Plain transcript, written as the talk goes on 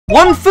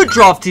One foot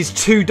draft is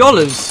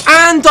 $2.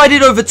 And I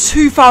did over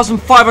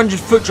 2,500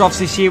 foot drafts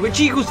this year,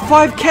 which equals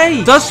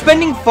 5k. Does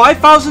spending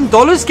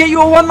 $5,000 get you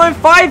a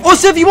 195?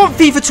 Also, if you want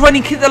FIFA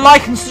 20, click the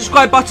like and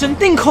subscribe button,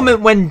 then comment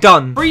when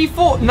done.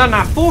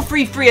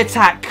 4-3-3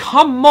 attack.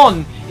 Come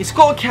on. It's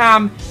got a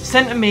cam,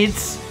 centre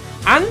mids,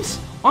 and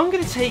I'm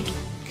going to take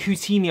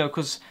Coutinho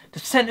because the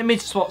centre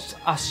mid spots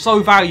are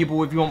so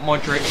valuable if you want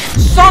Modric.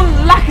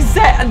 Son,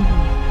 Lacazette, and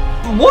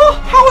what?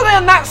 How are they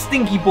on that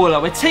stinky boiler?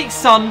 We'll take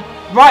Son,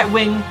 right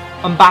wing,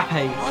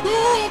 Mbappe.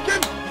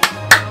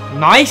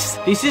 Nice.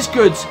 This is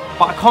good,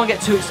 but I can't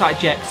get too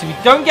excited yet. So if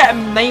we don't get a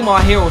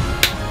Neymar here, or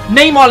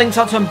Neymar links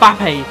up to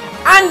Mbappe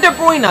and De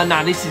Bruyne.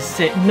 Nah, this is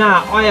sick.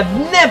 Nah, I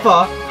have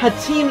never had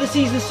team of the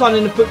season Son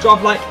in a foot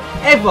draft, like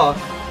ever.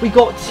 We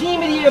got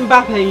team of the year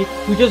Mbappe,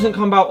 who doesn't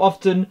come out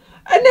often,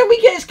 and then we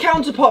get his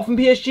counterpart from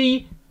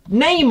PSG,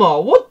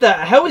 Neymar. What the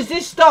hell is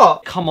this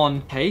start? Come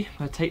on. Okay,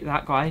 I'll take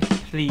that guy,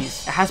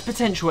 please. It has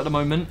potential at the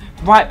moment.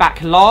 Right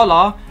back,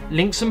 Lala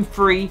links them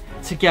three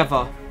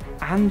together.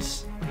 And,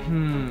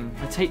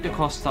 I take Da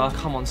Costa.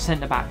 Come on,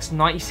 centre backs.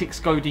 96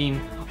 Godin.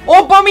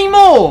 Or Bummy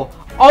Moore.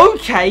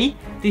 Okay,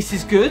 this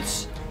is good.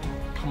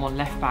 Come on,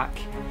 left back.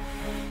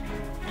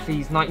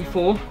 Please,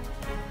 94.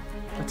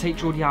 I take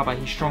Jordi Alba.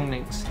 He's strong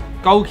links.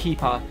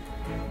 Goalkeeper,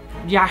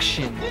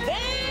 Yashin.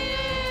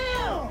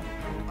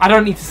 I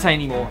don't need to say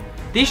anymore.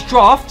 This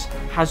draft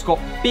has got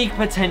big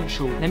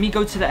potential. Let me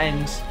go to the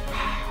end.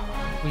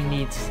 We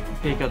need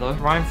bigger though.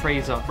 Ryan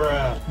Fraser.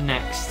 Bruh.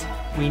 Next.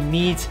 We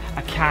need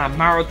a cam.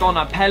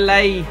 Maradona,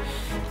 Pele,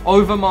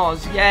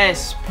 Overmars.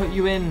 Yes, put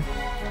you in.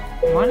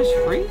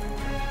 -3?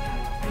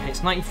 Okay,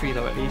 it's 93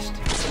 though at least.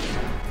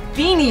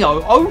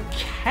 Dino,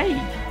 okay.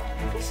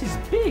 This is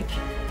big.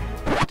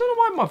 I don't know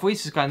why my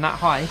voice is going that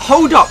high.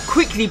 Hold up,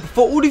 quickly,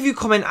 before all of you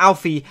comment,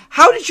 Alfie,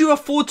 how did you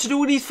afford to do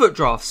all these foot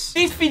drafts?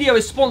 This video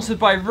is sponsored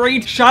by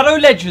Raid Shadow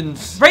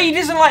Legends. Raid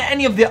isn't like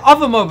any of the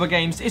other MOBA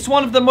games. It's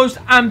one of the most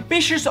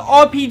ambitious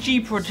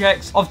RPG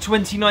projects of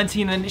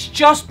 2019, and it's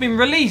just been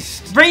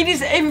released. Raid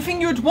is everything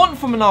you would want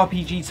from an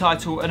RPG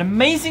title. An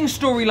amazing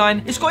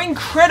storyline. It's got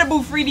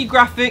incredible 3D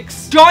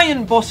graphics,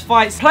 giant boss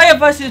fights, player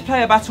versus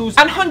player battles,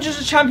 and hundreds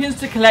of champions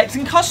to collect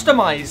and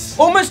customize.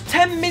 Almost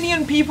 10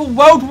 million people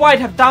worldwide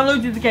have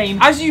downloaded the game.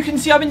 As you can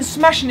see, I've been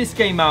smashing this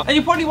game out. And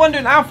you're probably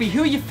wondering, Alfie,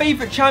 who are your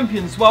favourite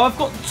champions? Well, I've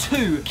got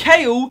two.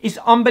 Kale is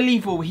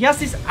unbelievable. He has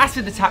this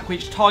acid attack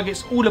which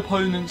targets all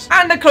opponents.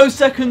 And a close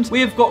second,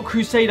 we have got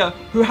Crusader,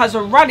 who has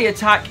a rally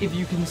attack, if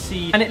you can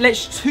see. And it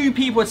lets two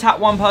people attack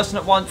one person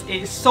at once.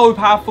 It is so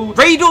powerful.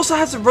 Raid also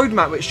has a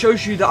roadmap which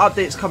shows you the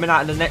updates coming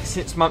out in the next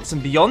 6 months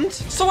and beyond.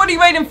 So what are you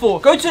waiting for?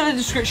 Go to the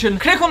description,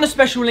 click on the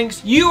special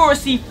links. You will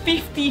receive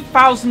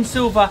 50,000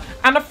 silver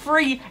and a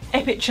free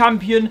epic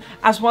champion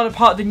as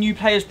part of the new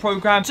players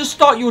program to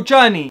start your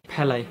journey.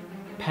 Pele,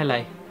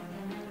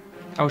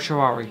 El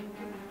Shaarawy,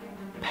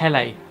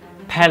 Pele,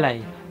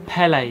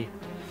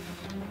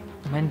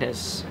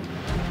 Mendes,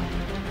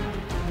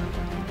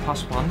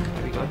 +1.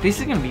 There we go. This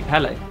is going to be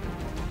Pele.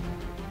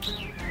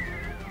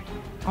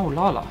 Oh,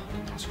 Lala,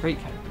 that's great.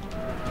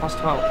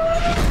 +12.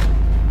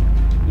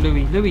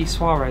 Luis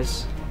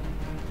Suarez,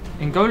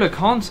 N'Golo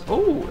Kante.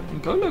 Oh,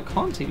 N'Golo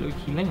Kante,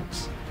 low-key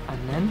links, and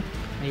then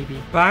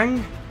maybe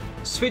bang.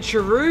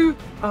 Switcheroo?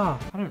 I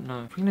don't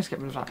know. If we can just get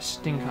rid of that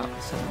stinker at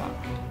the centre back.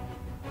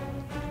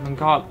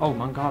 Mangala. Oh,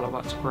 Mangala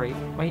works great.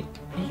 Wait,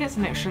 he gets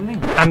an extra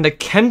link. And the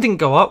chem didn't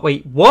go up.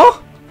 Wait,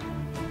 what?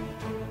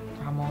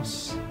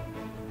 Ramos.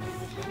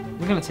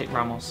 We're going to take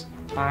Ramos.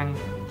 Bang.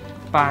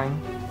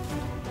 Bang.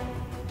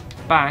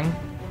 Bang.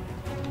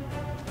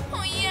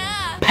 Oh,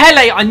 yeah.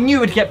 Pele! I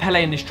knew we'd get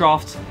Pele in this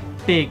draft.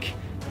 Big.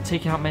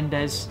 Taking out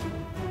Mendes.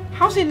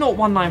 How's it not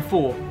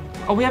 194?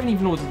 Oh, we haven't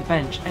even ordered the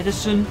bench.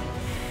 Edison.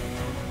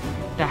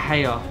 De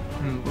Gea.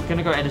 We're going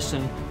to go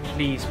Edison.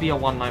 Please be a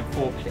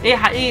 194. It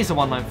is a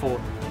 194.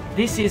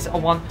 This is a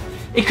 1...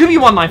 It could be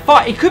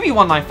 195. It could be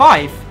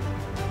 195.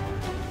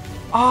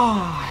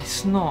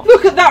 It's not.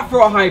 Look at that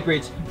for a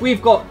hybrid.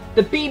 We've got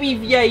the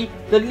BBVA,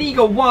 the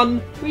Liga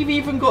 1. We've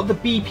even got the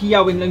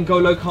BPL in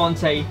N'Golo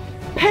Kante.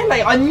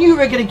 Pele, I knew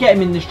we were going to get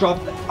him in this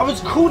draft. I was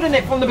calling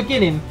it from the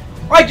beginning.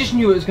 I just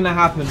knew it was going to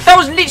happen. That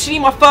was literally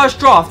my first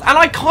draft, and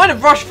I kind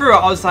of rushed through it.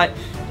 I was like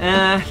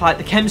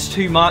the chem's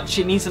too much.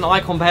 It needs an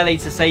Icon Pele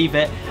to save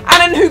it. And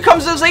then who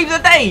comes to save the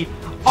day?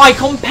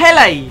 Icon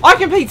Pele. I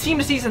can play Team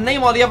of the Season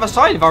Neymar the other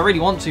side if I really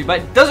want to, but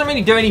it doesn't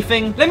really do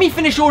anything. Let me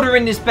finish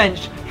ordering this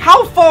bench.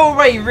 How far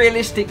away,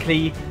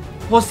 realistically,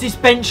 was this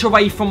bench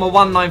away from a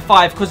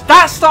 195? Because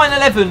that starting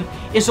 11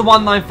 is a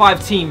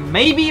 195 team.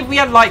 Maybe if we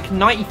had like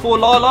 94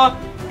 Lala,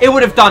 it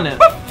would have done it.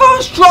 But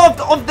first draft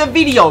of the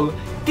video.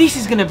 This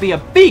is going to be a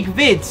big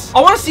vid. I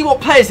want to see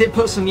what players it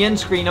puts on the end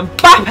screen.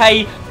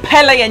 Mbappe,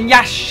 Pele and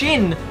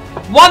Yashin.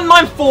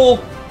 194.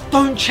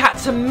 Don't chat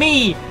to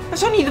me.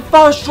 That's only the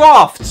first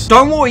draft.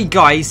 Don't worry,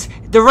 guys.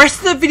 The rest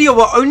of the video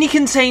will only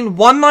contain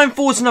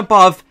 194s and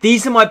above.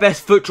 These are my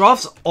best foot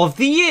drafts of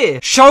the year.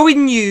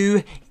 Showing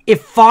you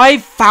if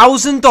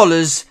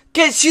 $5,000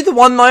 gets you the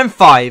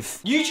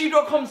 195.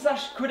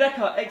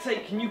 YouTube.com/Quedeca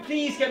X8. Can you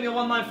please get me a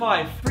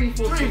 195? 3,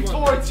 4, 2, 1. 3,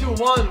 4, 2,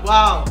 1.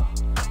 Wow.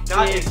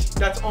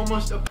 That's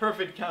almost a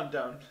perfect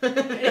countdown.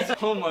 It's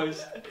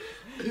almost.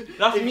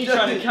 That's me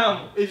trying to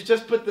count. If you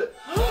just put the.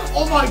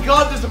 Oh my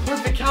God! There's a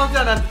perfect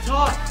countdown at the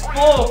top.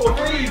 4,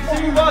 3, 2,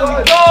 1,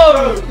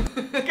 go!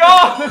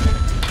 Go!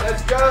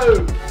 Let's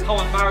go! Come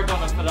on,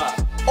 Maradona for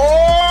that.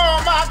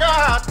 Oh my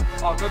God!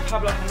 Oh, go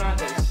Pablo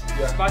Hernandez.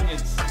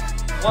 Spaniards.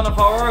 One of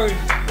our own.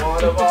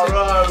 One of our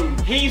own.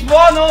 He's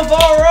one of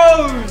our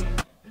own.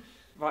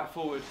 Right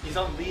forward. He's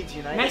on Leeds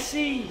United.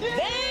 Messi. Damn.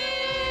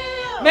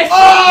 Messi.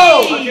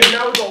 Oh! Okay,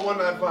 now we got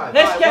 195.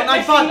 Let's get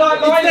Messi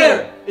like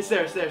It's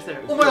there.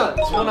 Oh my God!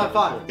 It's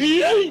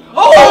 195.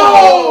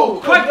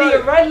 Oh!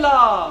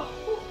 Quagliarella.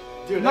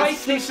 Dude,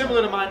 that's too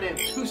similar to my name.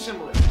 Too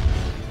similar.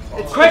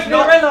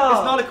 Quagliarella.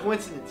 It's not a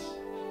coincidence.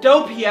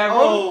 Del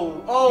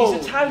Piero. Oh.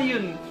 He's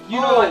Italian. You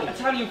know, like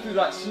Italian food,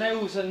 like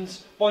snails and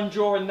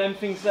bonjour and them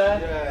things there.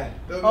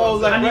 Yeah.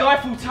 Like and the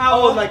Eiffel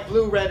Tower. Oh, like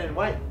blue, red, and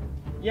white.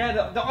 Yeah,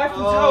 the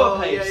Eiffel Tower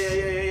place.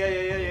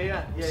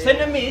 Yeah.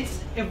 Centre mid.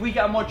 If we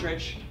get a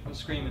Modric, I'm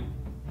screaming.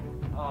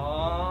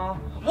 Oh,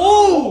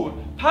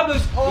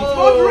 Pablo's.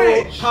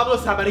 Modric. Pablo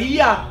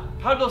Sarabia.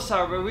 Pablo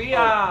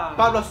Sarabia.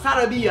 Pablo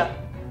Sarabia.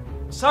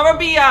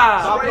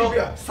 Sarabia. Pablo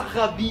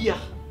Sarabia.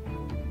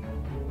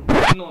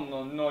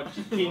 No,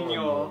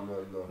 Chiquinho.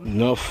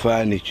 No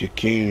funny,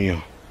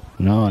 Chiquinho.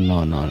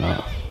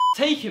 No.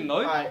 Take him though.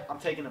 Alright, I'm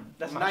taking him.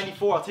 That's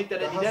 94. I'll take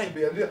that any day.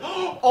 Be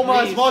Oh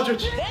my, it's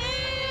Modric.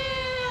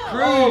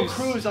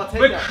 Cruz. I'll take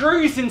We're that.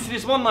 cruising to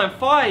this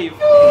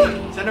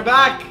 195. Center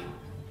back.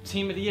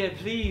 Team of the year,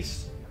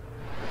 please.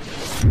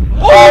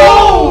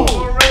 Oh!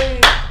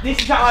 This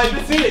is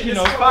actually This is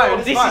fire.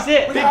 This is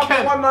it. We have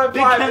the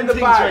 195 in the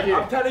things bag. right here.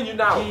 I'm telling you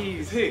now.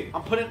 It's here.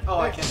 I'm putting. Oh,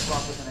 I can't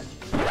swap with an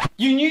empty.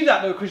 You knew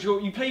that though, because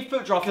you play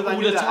foot draft all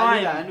the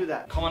time. I knew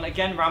that. Come on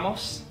again,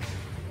 Ramos.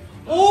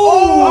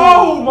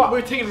 Oh my!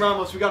 We're taking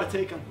Ramos. We gotta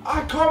take him.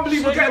 I can't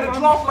believe we're getting a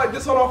draft like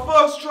this on our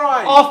first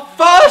try. Our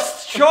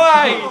first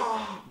try.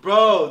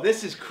 Bro,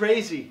 this is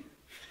crazy.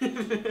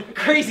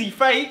 Crazy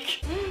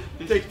fake.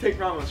 Take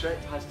Ramos, right?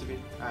 It has to be.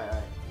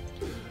 Alright.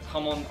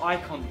 Come on,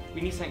 icon.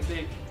 We need something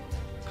big.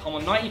 Come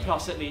on, 90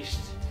 plus at least.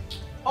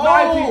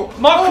 Oh!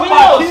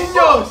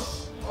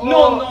 Marquinhos!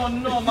 No,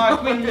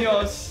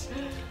 Marquinhos.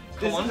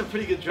 This is a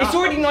pretty good draft. It's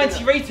already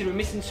 90 rated, we're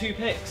missing 2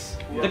 picks.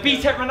 The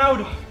B-Tech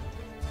Ronaldo.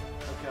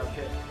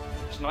 Okay.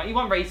 It's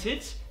 91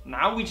 rated.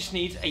 Now we just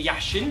need a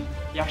Yashin.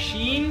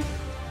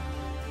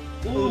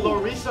 Ooh,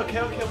 Lloris.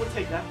 Okay, we'll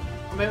take that.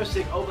 Or maybe we'll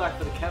take Oblak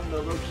for the cam,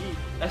 low key.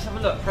 Let's have a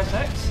look. Press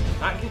X.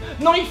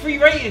 93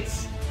 rated.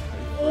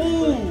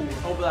 Ooh.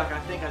 Oblak, I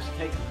think I should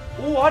take him.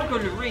 Oh, I'd go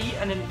Lurie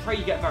and then pray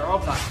you get better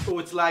Oblak. Oh,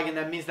 it's lagging.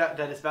 That means that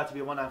it's about to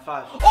be a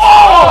 195.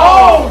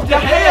 Oh! De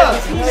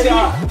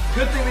Gea!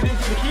 Good thing we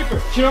didn't see the keeper.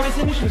 Do you know what his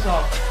initials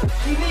are?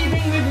 He's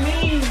leaving with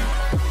me.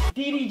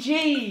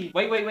 DDG.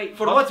 Wait.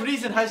 For what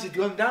reason has he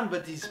gone down?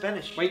 But he's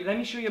Spanish. Wait, let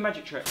me show you a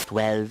magic trick.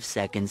 12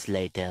 seconds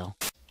later.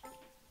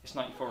 It's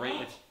 94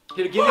 rated.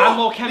 Here, give And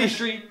more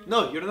chemistry. Please.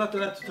 No, you're not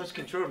allowed to touch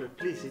controller.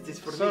 Please, it is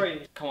for me.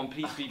 Sorry. Come on,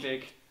 please be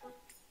big.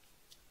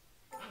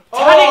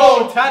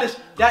 Oh, Tadic.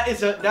 That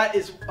is a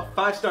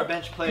 5-star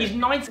bench player. He's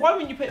 90. Why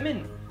wouldn't you put him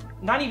in?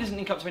 Nani doesn't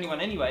link up to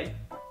anyone anyway.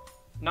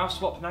 Now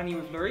swap Nani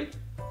with Lurie.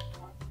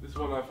 This is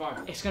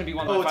 195. It's going to be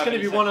 195. Oh, it's going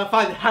to be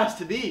 195. It has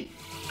to be.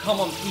 Come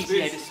on, PCA.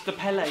 This is the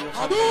Pele or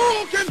something.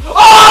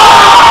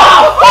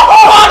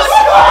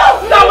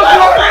 That was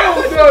not real!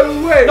 No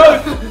way! No!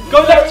 Go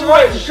left to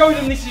right to show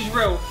them this is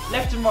real.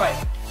 Left and right.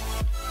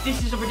 This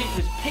is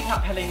ridiculous. Pick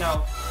that Pele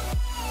now.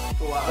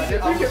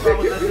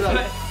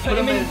 Put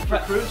him in for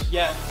Cruz?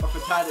 Yeah. Or for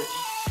Tadic?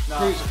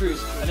 No.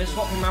 Cruz. And then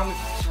swap him around with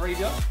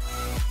Sarabia.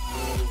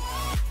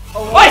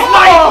 Oh, it's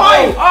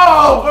 95!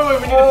 Oh! Wait,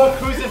 we need to put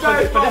Cruz in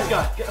for this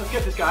guy. Let's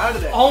get this guy out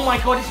of there. Oh my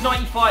god, it's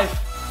 95.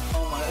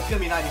 Oh my, it's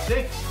gonna be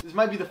 96. This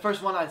might be the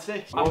first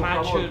 196. Oh, come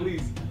on,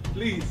 Imagine.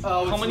 please.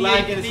 Oh, Come it's on,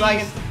 lagging, it's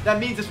lagging. That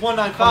means it's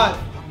 195.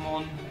 Come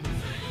on.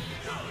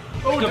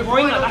 Oh, De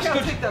Bruyne, that's okay,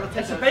 good. I'll take that,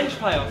 That's a bench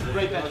player.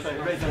 Great bench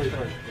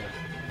player.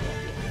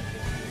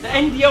 The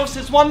NDL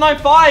says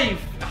 195.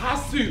 It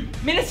has to.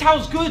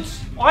 Militao's good.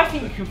 I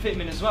think we can fit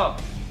him in as well.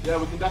 Yeah,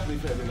 we can definitely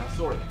fit him in. I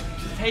saw it.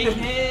 Take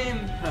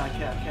him. I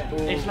can't.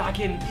 It's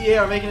lagging. EA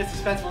are making it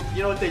suspenseful.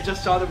 You know what? They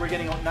just saw that we're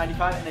getting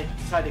 95 and they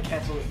decided to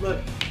cancel it.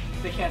 Look,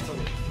 they canceled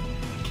it.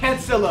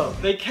 Cancelo.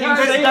 They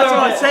cancel That's it. what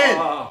I said.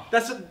 Wow.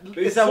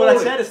 Is that what I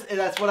said?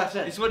 That's what I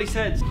said. It's what he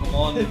said. Come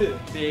on,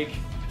 big.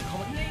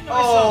 Come on.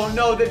 Oh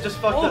no, they just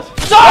fucked us.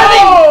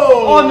 Sterling!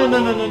 Oh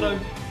no.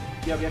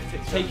 Yeah, we have to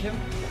Take him.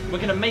 We're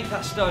gonna make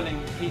that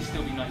Sterling. Please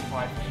still be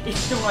 95. It's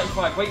still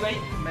 95. Wait.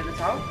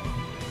 Militao.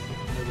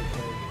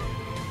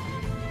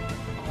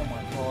 Oh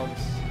my god.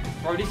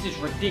 Bro, this is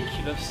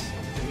ridiculous.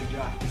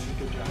 This is a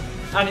good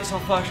draft. And it's our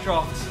first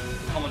draft.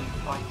 Come on,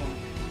 icon.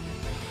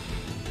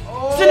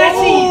 Oh!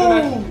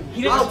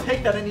 Zanetti! I'll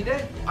take that any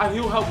day. And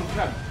he'll help with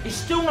Clem. It's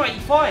still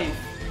 95.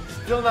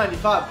 Still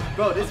 95.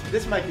 Bro,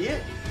 this might be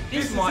it.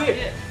 This This might is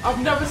be it. it.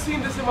 I've never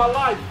seen this in my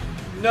life.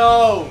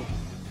 No.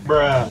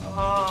 Bruh.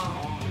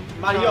 Oh,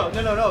 Mario,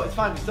 no, it's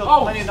fine. We're still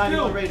plenty of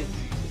 91 ratings.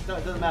 It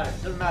doesn't matter.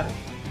 It doesn't matter.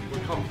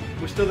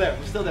 We're still there.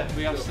 We're still there.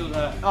 we are still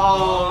there.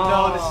 Oh,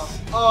 no, this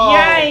is... Oh.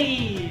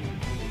 Yay!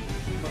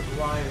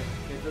 Maguire.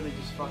 They really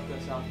just fucked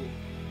us out here.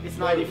 It's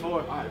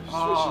 94.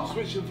 Alright,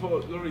 switching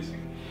for Lloris.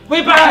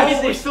 We're back!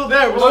 Oh, we're still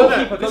there. We're still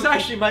there. This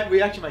actually might...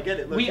 We actually might get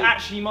it. We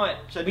actually might.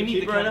 Should I We do need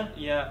keeper the right now?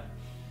 Yeah.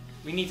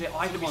 We need an It's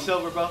gonna be icon.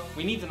 silver, bro.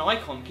 We need an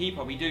icon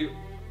keeper. We do.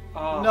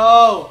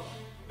 No.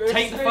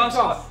 Take the first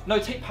one. No,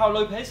 take Pau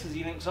Lopez because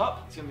he links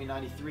up. It's gonna be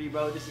 93,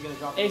 bro. This is gonna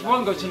drop. If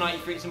one goes to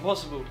 93, it's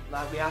impossible.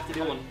 Like, we have to do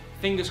Come it. on.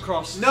 Fingers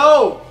crossed.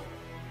 No.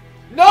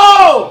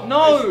 No.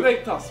 No!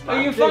 Us, man.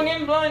 Are you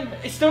fucking blind?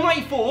 It's still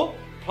 94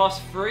 plus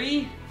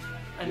 3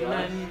 and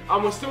then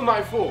And we're still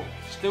 94.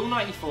 still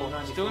 94.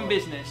 94. Still in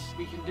business.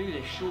 We can do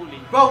this, surely.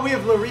 Bro, we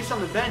have Lloris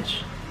on the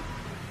bench.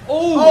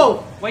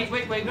 Oh! Wait.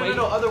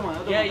 No, other one.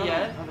 Other Yeah, one,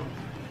 yeah. Other one.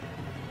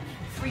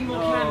 3 more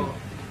No. cam.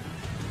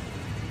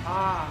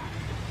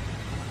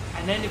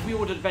 And then if we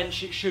order the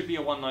bench, it should be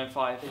a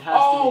 195. It has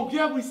to be.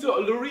 Yeah, we still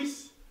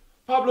Lloris.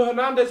 Pablo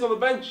Hernandez on the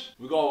bench.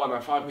 We got a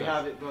 195. We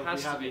have it, bro. Has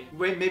We to have be. it.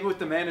 Wait, maybe with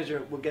the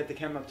manager, we'll get the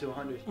chem up to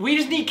 100. We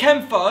just need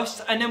chem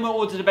first, and then we'll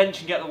order the bench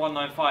and get the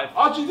 195.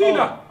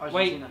 Argentina. Argentina.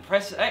 Wait,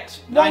 press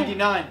X.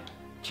 99.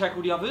 Check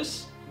all the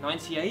others.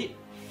 98.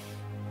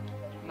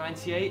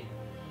 98.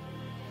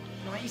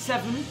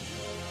 97.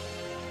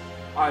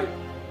 Alright,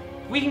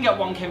 We can get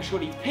one chem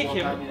surely. Pick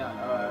him. 99.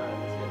 Alright,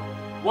 let's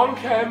get it. one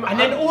chem. And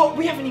then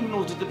we haven't even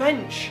ordered the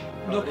bench.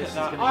 Look this at is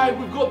that. gonna- Alright,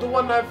 we've got the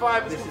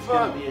 195. It's This is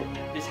gonna confirmed. be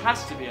it. This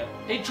has to be it.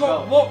 It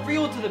dropped. Go. What?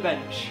 Reorder the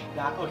bench.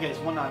 Okay, it's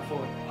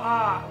 194.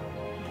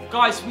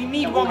 Guys, we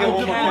need And one we'll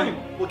more get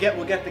chem.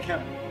 We'll get the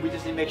chem. We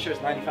just need to make sure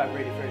it's 95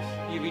 rated first.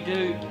 Yeah, we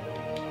do.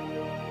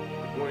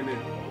 Going in.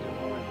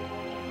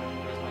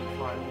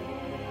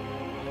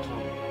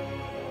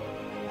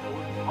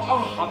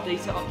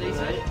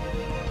 Update it.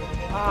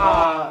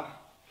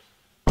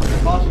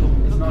 Possible.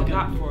 It's Look not at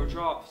gonna. that for a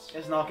draft.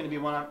 It's not gonna be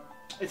one.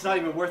 It's not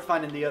even worth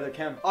finding the other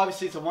chem.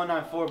 Obviously, it's a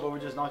 194, but we're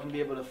just not gonna be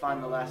able to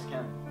find the last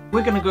chem.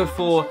 We're gonna go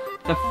for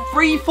the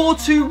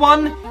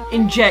 3-4-2-1.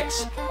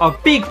 Inject a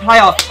big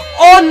player.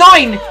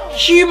 R9,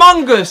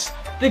 humongous,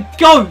 the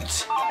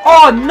GOAT.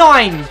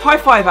 R9, high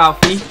five,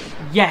 Alfie.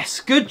 Yes,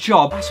 good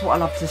job. That's what I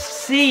love to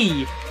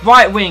see.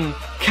 Right wing.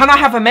 Can I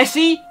have a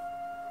Messi?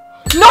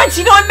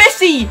 99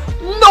 Messi!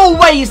 No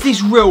way is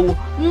this real.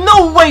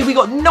 No way. We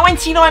got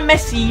 99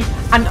 Messi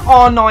and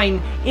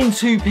R9 in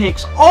 2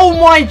 picks. Oh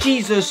my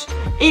Jesus.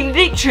 It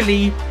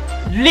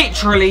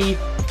literally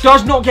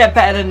does not get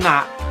better than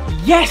that.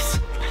 Yes,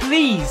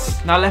 please.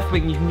 Now left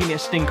wing, you can give me a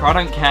stinker. I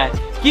don't care.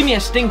 Give me a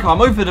stinker.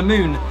 I'm over the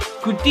moon.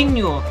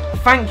 Xduttinho,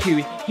 thank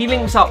you. He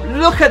links up.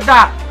 Look at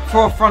that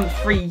for a front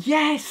 3.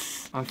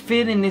 Yes. I'm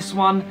feeling this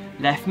one.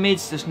 Left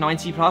mid's just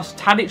 90 plus.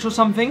 Tadic or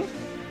something.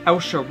 El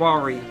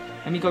Shaarawy.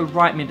 Let me go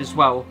right mid as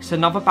well. It's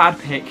another bad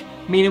pick.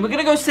 Meaning we're going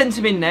to go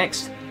centre mid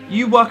next.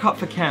 You work up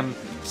for chem.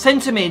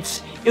 Centre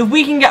mids. If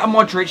we can get a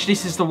Modric,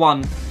 this is the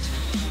one.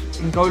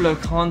 N'Golo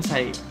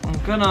Kante.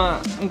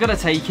 I'm gonna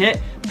take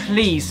it.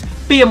 Please.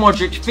 Be a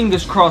Modric.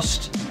 Fingers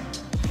crossed.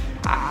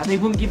 They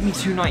wouldn't give me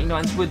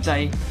 299s, would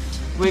they?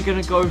 We're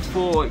going to go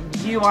for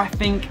you, I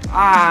think.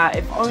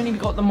 If only we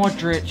got the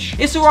Modric.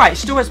 It's alright. It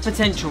still has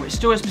potential. It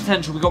still has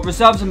potential. We've got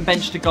reserves and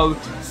bench to go.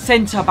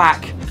 Centre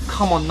back.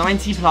 Come on,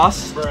 90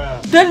 plus.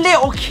 Bruh. The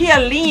little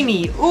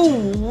Chiellini.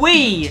 Ooh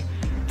wee.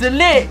 The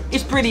lit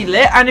is pretty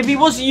lit. And if he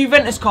was a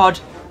Juventus card,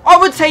 I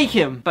would take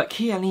him. But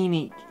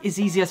Chiellini is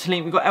easier to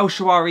link. We've got El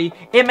Shaarawy.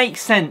 It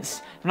makes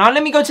sense. Now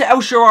let me go to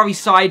El Shaarawy's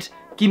side.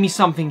 Give me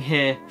something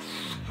here.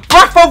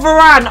 Rafa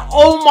Varane.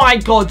 Oh my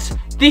God.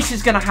 This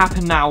is going to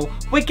happen now.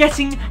 We're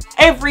getting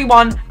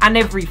everyone and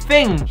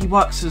everything. He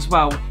works as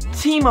well.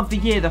 Team of the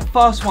year, the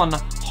first one.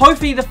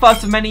 Hopefully the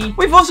first of many.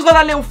 We've also got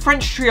that little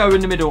French trio in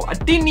the middle. I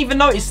didn't even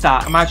notice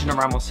that. Imagine a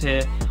Ramos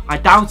here. I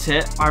doubt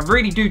it. I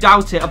really do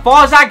doubt it. A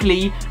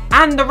Barzagli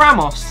and the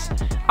Ramos.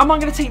 Am I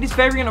going to take this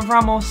variant of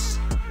Ramos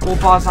or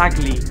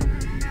Barzagli?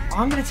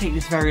 I'm going to take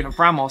this variant of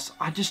Ramos.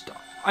 I just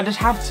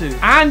have to.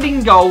 And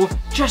in goal,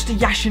 just a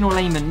Yashin or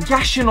Lehman.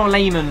 Yashin or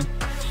Lehman.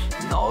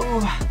 No.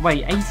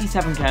 Wait,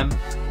 87 chem.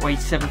 Or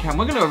 87 chem.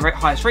 We're going to go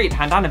highest rated.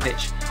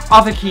 Handanovic.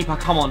 Other keeper,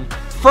 come on.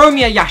 Throw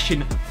me a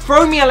Yashin.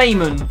 Throw me a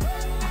Lehman.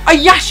 A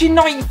Yashin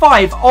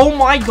 95. Oh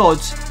my God.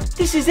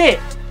 This is it.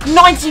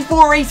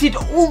 94 rated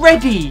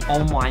already.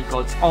 Oh my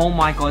God. Oh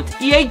my God.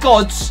 EA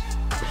gods.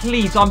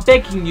 Please, I'm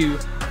begging you.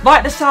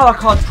 Like the Salah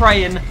card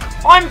praying.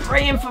 I'm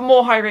praying for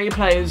more high rated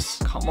players.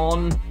 Come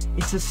on.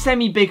 It's a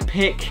semi-big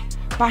pick.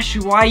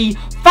 Bashuai.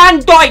 Van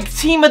Dijk,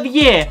 team of the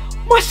year.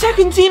 My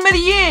second team of the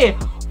year.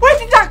 Where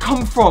did that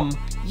come from?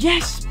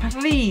 Yes,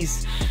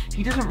 please.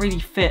 He doesn't really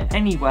fit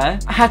anywhere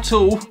at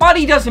all, but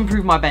he does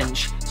improve my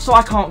bench, so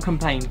I can't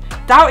complain.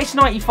 Doubt it's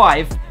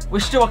 95. We're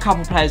still a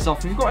couple players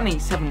off. We've got an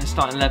 87 to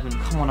start 11.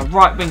 Come on, a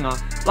right winger.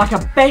 Like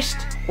a Best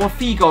or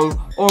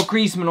Figo or a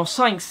Griezmann or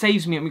something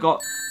saves me, and we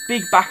got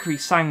big Bakary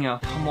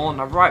Sagna. Come on,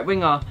 a right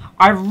winger.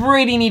 I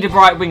really need a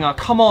right winger.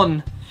 Come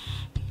on.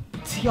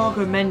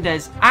 Thiago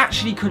Mendes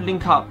actually could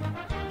link up.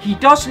 He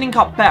does link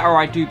up better,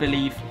 I do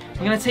believe.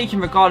 I'm going to take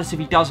him regardless if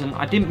he doesn't.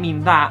 I didn't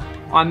mean that.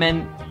 I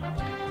meant...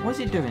 What is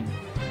it doing?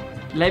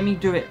 Let me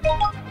do it.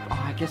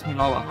 Oh, it gets me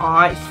lower.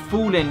 It's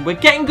falling. We're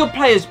getting good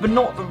players, but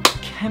not the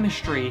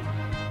chemistry.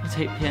 I'll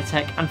take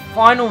Piatek. And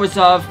final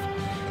reserve.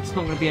 It's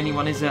not going to be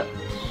anyone, is it?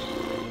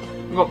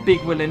 We've got big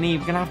Willany.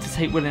 We're going to have to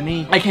take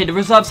Willany. Okay, the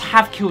reserves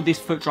have killed this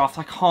foot draft.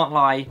 I can't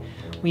lie.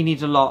 We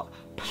need a lot.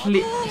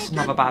 Please. It's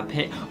another bad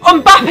pick.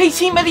 Mbappe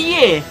Team of the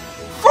Year!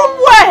 From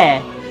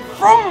where?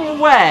 From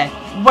where?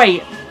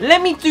 Wait,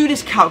 let me do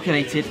this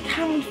calculated.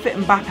 Can we fit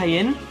Mbappe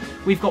in?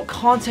 We've got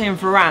Kante and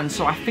Varane,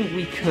 so I think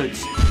we could.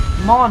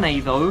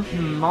 Mane, though.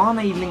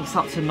 Mane links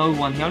up to no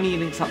one. He only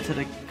links up to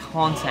the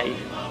Kante.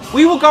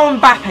 We will go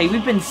Mbappe.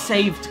 We've been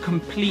saved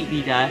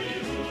completely there.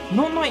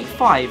 Not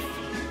 95.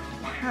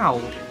 How?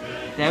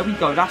 There we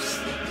go.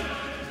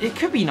 It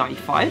could be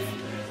 95.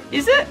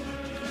 Is it?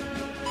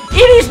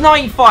 It is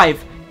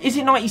 95. Is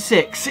it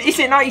 96? Is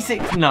it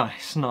 96? No,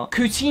 it's not.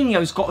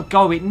 Coutinho's got to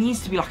go. It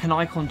needs to be like an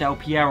icon Del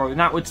Piero, and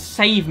that would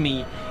save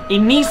me. It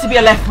needs to be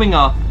a left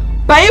winger.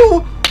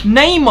 Bale,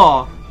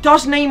 Neymar.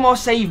 Does Neymar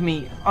save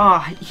me?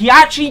 He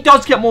actually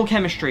does get more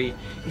chemistry.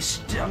 It's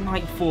still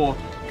 94.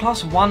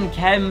 Plus 1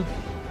 chem.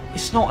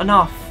 It's not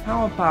enough.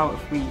 How about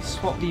if we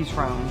swap these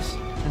rounds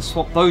and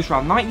swap those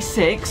rounds?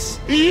 96.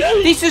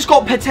 This has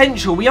got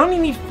potential. We only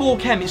need 4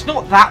 chem. It's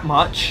not that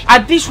much.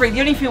 At this rate, the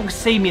only thing that can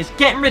save me is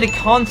getting rid of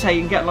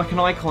Kante and get like an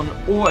icon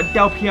or a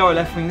Del Piero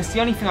left wing. That's the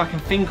only thing I can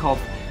think of.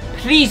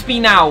 Please be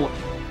now.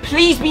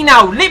 Please be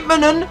now.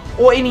 Lippmann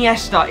or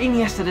Iniesta.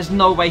 Iniesta, there's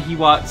no way he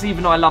works,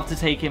 even though I love to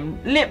take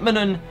him.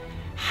 Lippmann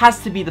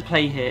has to be the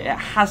play here. It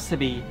has to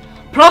be.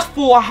 Plus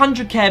 4,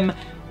 100 chem.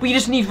 We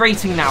just need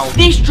rating now.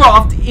 This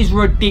draft is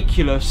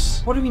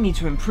ridiculous. What do we need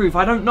to improve?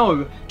 I don't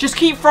know. Just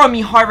keep throwing me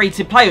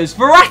high-rated players.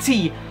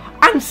 Verratti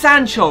and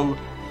Sancho.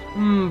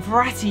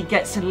 Verratti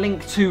gets a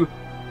link to...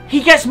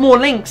 He gets more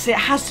links. It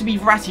has to be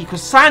Verratti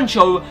because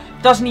Sancho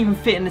doesn't even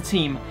fit in the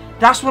team.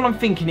 That's what I'm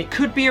thinking. It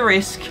could be a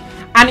risk.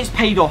 And it's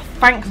paid off.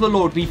 Thank the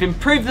Lord. We've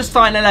improved the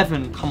starting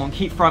 11. Come on,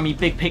 keep throwing me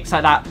big picks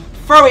like that.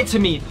 Throw it to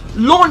me.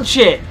 Launch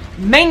it.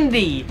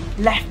 Mendy,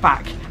 left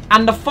back.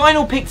 And the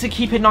final pick to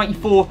keep it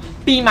 94,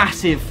 be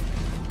massive.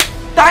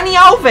 Dani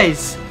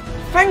Alves.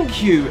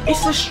 Thank you.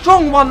 It's a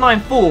strong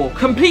 194.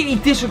 Completely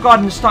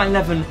disregarding the starting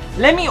 11.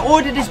 Let me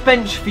order this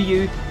bench for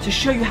you to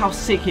show you how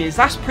sick it is.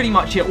 That's pretty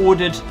much it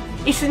ordered.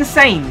 It's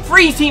insane.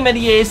 3 Team of the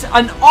Years,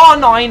 an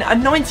R9, a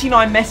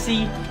 99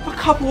 Messi, a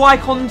couple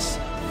icons,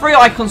 3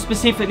 icons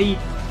specifically.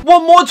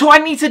 What more do I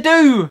need to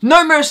do?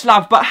 No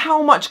Miroslav, but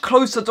how much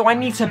closer do I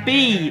need to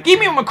be? Give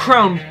me my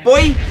crown,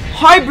 boy.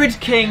 Hybrid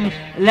King.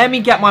 Let me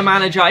get my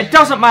manager. It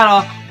doesn't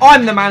matter.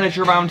 I'm the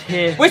manager around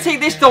here. We'll take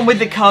this done with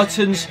the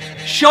curtains.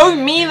 Show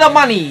me the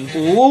money.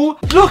 Oh,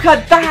 look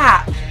at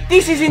that.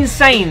 This is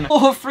insane.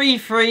 Oh,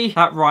 3-3.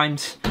 That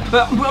rhymes.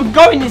 But I'm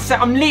going insane.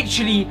 I'm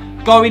literally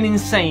going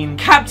insane.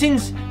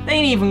 Captains, they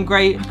ain't even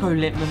great. Go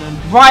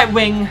Lippmann. Right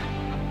wing,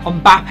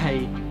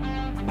 Mbappe.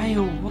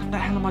 Bale, what the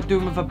hell am I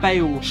doing with a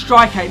Bale?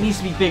 Striker, it needs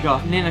to be bigger.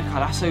 Lineker,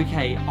 that's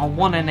okay. I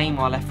want a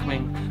Neymar left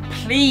wing.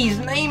 Please,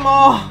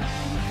 Neymar!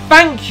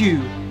 Thank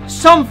you!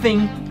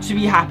 Something to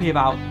be happy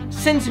about.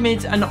 Centre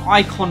mid and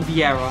icon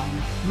Vieira.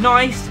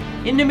 Nice.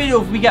 In the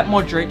middle, if we get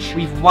Modric,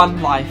 we've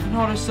won life.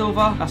 Ronaldo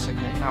Silva, that's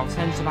okay. Now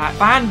centre back.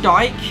 Van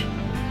Dijk.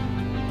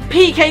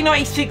 PK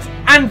 96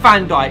 and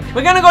Van Dijk.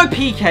 We're going to go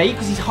PK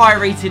because he's higher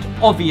rated,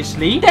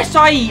 obviously.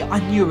 Desai, I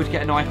knew I would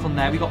get an icon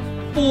there. We got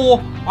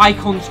 4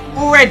 icons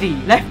already.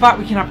 Left back,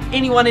 we can have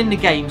anyone in the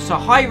game. So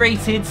high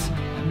rated,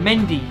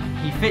 Mendy.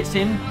 He fits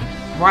in.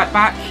 Right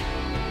back,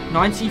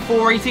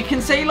 94 rated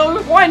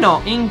Cancelo. Why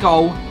not? In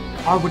goal,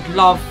 I would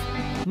love,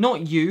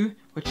 not you.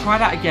 We'll try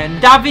that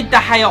again. David De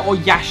Gea or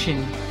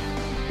Yashin.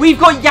 We've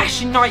got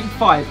Yashin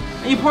 95.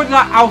 And you're probably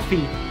like,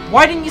 Alfie,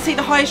 why didn't you take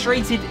the highest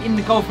rated in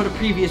the goal for the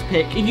previous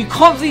pick? If you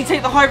constantly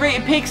take the high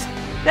rated picks,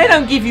 they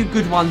don't give you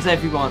good ones,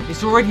 everyone.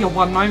 It's already a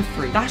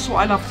 193. That's what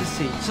I love to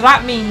see. So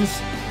that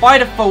means, by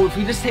default, if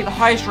we just take the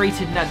highest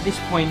rated at this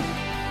point,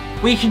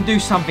 we can do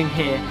something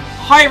here.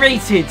 High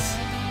rated,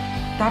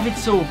 David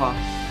Silva.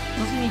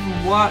 Doesn't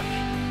even work.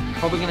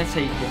 But we're going to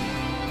take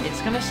it.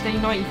 It's going to stay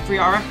 93,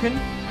 I reckon.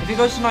 If it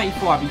goes to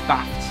 94, I'll be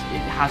baffed. It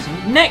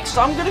hasn't. Next,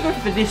 I'm going to go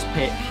for this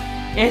pick.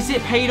 Is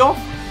it paid off?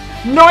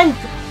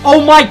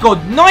 Oh my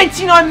god,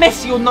 99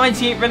 Messi or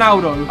 98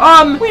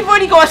 Ronaldo. We've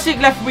already got a sick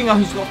left winger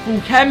who's got full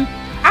chem.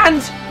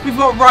 And we've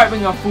got right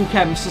winger full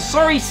chem. So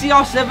sorry,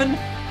 CR7.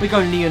 We're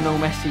going Lionel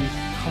Messi.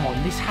 Come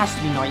on, this has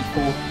to be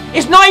 94.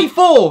 It's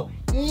 94!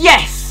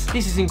 Yes!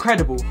 This is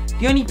incredible.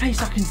 The only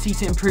place I can see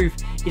to improve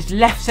is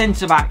left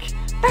centre back.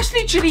 That's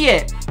literally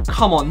it.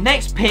 Come on,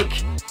 next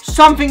pick.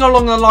 Something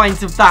along the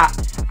lines of that.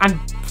 And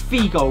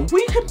Figo.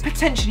 We could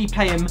potentially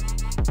play him.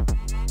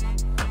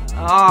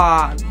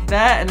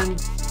 There and then...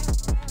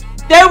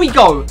 There we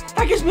go.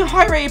 That gives me a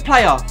high rated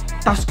player.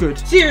 That's good.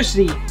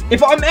 Seriously,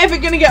 if I'm ever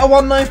going to get a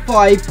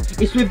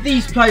 195, it's with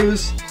these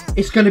players.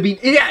 It's going to be...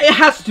 It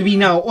has to be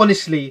now,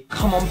 honestly.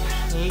 Come on,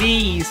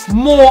 please.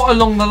 More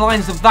along the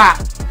lines of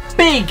that.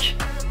 Big,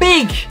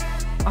 big,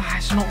 Ah,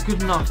 it's not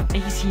good enough.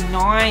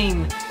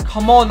 89.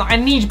 Come on, I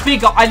need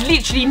bigger. I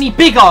literally need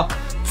bigger.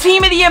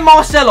 Team of the year,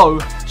 Marcelo.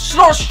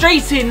 Slot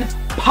straight in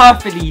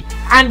perfectly.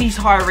 And he's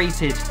higher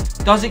rated.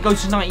 Does it go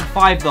to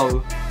 95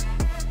 though?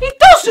 It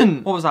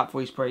doesn't. What was that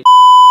voice break?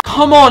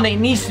 Come on, it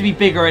needs to be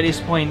bigger at this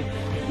point.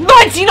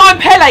 99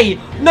 Pele.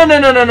 No, no,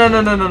 no, no, no,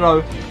 no, no, no,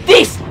 no.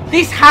 This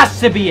has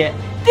to be it.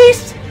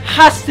 This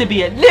has to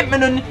be it.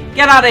 Lippmann,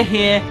 get out of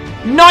here.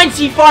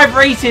 95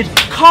 rated.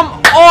 Come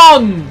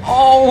on.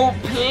 Oh,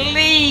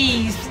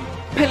 please.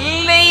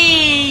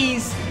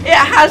 Please. It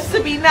has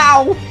to be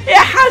now. It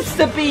has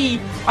to be.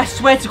 I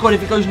swear to God,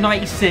 if it goes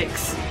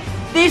 96,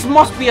 this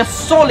must be a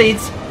solid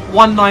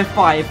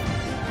 195.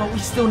 But we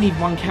still need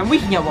 1 chem. We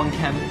can get 1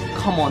 chem.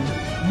 Come on.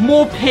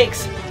 More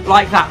picks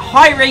like that.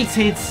 High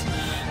rated.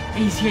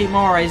 88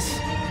 Mahrez.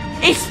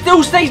 It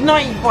still stays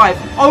 95.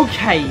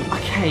 Okay.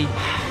 Okay.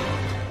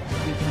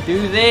 We can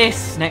do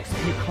this. Next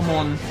pick. Come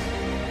on.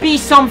 Be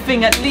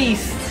something at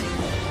least.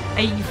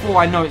 84.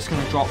 I know it's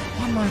going to drop.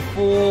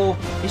 194.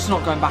 It's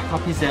not going back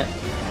up, is it?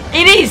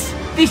 It is.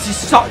 This is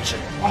such.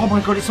 Oh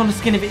my God. It's on the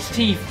skin of its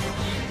teeth.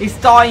 It's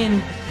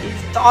dying.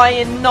 It's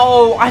dying.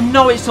 No. I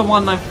know it's a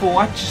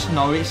 194. I just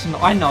know it's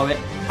not. I know it.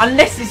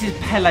 Unless this is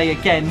Pele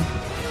again.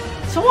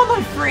 It's a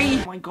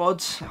 193. Oh my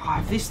God. Oh,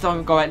 if this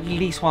don't go at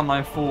least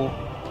 194.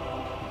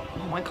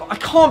 Oh my God. I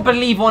can't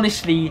believe,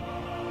 honestly,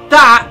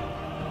 that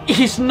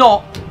is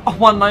not a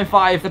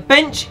 195. The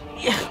bench,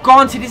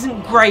 granted,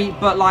 isn't great,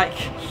 but like,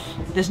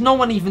 there's no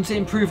one even to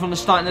improve on the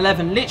starting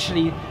 11.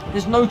 Literally,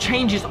 there's no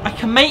changes I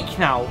can make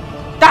now.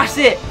 That's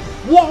it.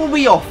 What were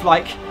we off?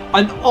 Like,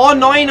 an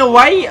R9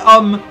 away?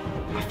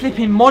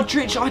 Flipping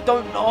Modric? I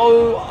don't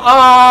know.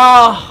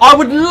 I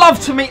would love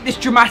to make this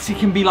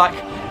dramatic and be like,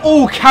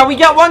 oh, can we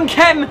get 1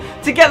 chem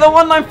to get the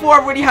 194?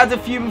 I've already had a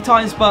few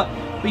times, but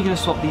we can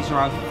swap these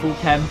around for full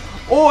chem.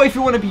 Or if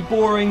you want to be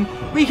boring,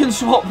 we can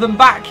swap them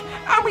back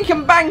and we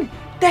can bang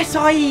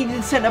Desai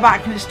in centre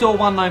back and it's still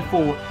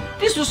 194.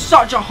 This was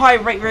such a high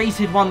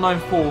rated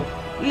 194.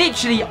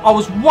 Literally, I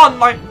was one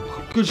like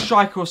good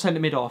striker or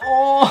centre mid off.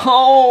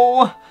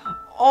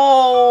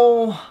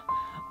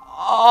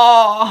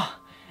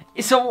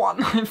 It's a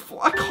 194.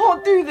 I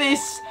can't do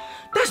this.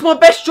 That's my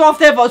best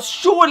draft ever,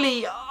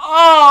 surely.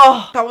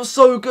 That was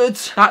so good.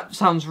 That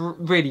sounds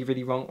really,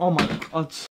 really wrong. Oh my God.